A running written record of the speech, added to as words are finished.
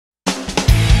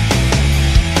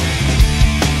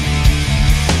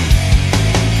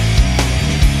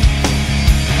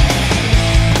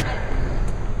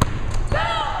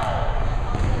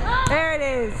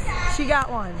She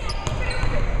got one.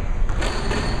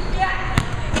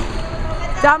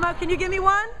 Damo, can you give me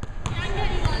one? Yeah, I can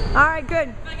give you one. All right, good.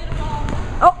 If I get a ball.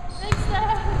 Oh. Thanks,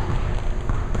 Steph.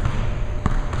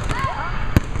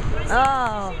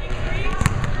 Oh.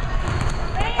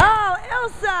 Oh,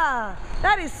 Ilsa!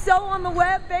 That is so on the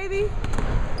web, baby.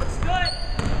 Looks good.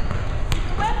 The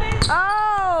web, baby.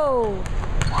 Oh!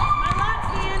 My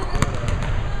locks, man.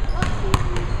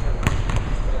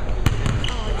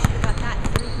 Oh, I should have got that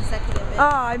 3 consecutive hits. Oh,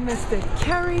 I missed it.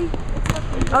 Kerry.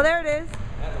 Oh, there it is.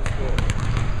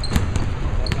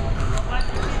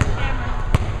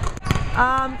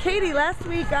 Katie, last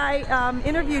week I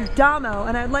interviewed Damo,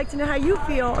 and I'd like to know how you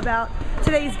feel about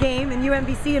today's game in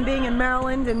UMBC and being in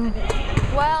Maryland. And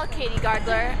Well, Katie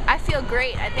Gardler, I feel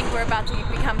great. I think we're about to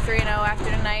become 3-0 after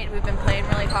tonight. We've been playing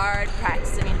really hard,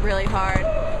 practicing really hard,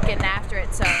 getting after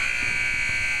it. So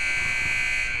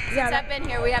since I've been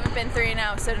here, we haven't been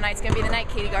 3-0. So tonight's gonna be the night,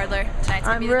 Katie Gardler. Tonight's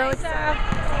gonna be the night.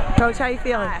 Coach, how you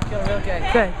feeling? I feel real good.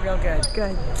 Good. Real good.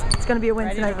 Good. It's gonna be a win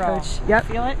Ready tonight, to roll. Coach. Yep.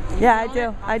 Feel it? Yeah, I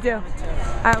do. I do.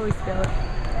 I always feel it.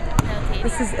 No, Katie.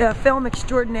 This is a film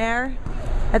extraordinaire.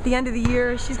 At the end of the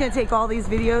year, she's going to take all these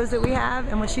videos that we have,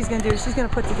 and what she's going to do is she's going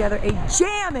to put together a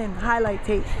jammin' highlight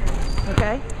tape.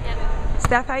 Okay? Yep.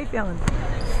 Steph, how you feeling?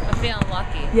 I'm feeling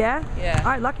lucky. Yeah? Yeah. All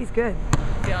right, Lucky's good.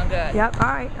 Feeling good. Yep. All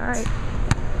right. All right.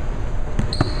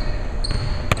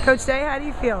 Coach Day, how do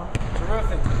you feel?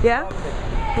 Terrific. Yeah?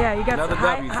 Yeah, you got Another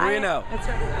some W, 3-0. That's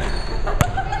right.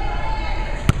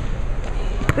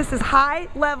 This is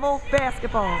high-level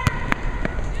basketball.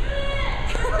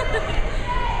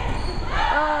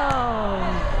 Oh.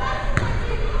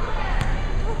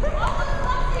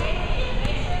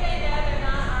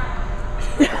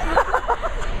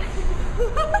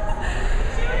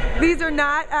 These are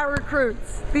not our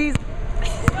recruits. These,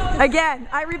 again,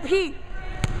 I repeat,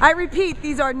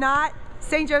 these are not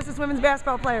St. Joseph's women's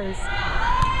basketball players.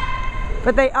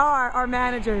 But they are our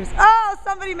managers. Oh,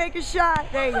 somebody make a shot.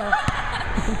 There you go.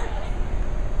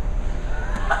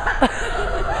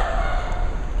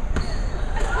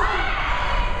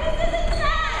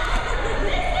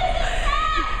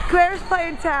 Claire's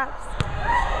playing taps.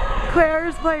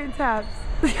 Claire's playing taps.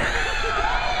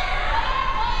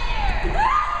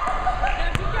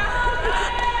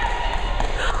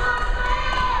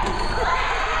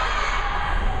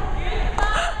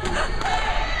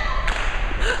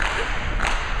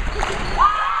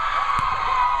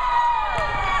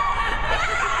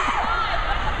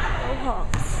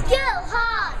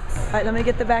 All right, let me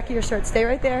get the back of your shirt. Stay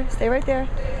right there. Stay right there.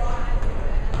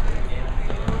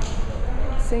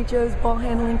 St. Joe's Ball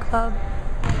Handling Club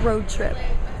road trip.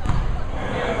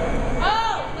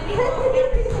 Oh!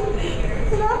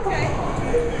 Okay.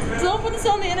 Don't put this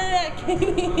on the internet,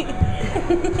 Katie.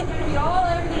 Be all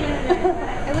over the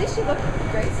internet. At least you look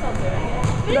graceful doing it.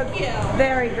 Thank you.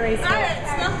 Very graceful. Alright,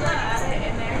 it's not that.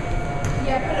 In there.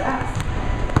 Yeah, put it back.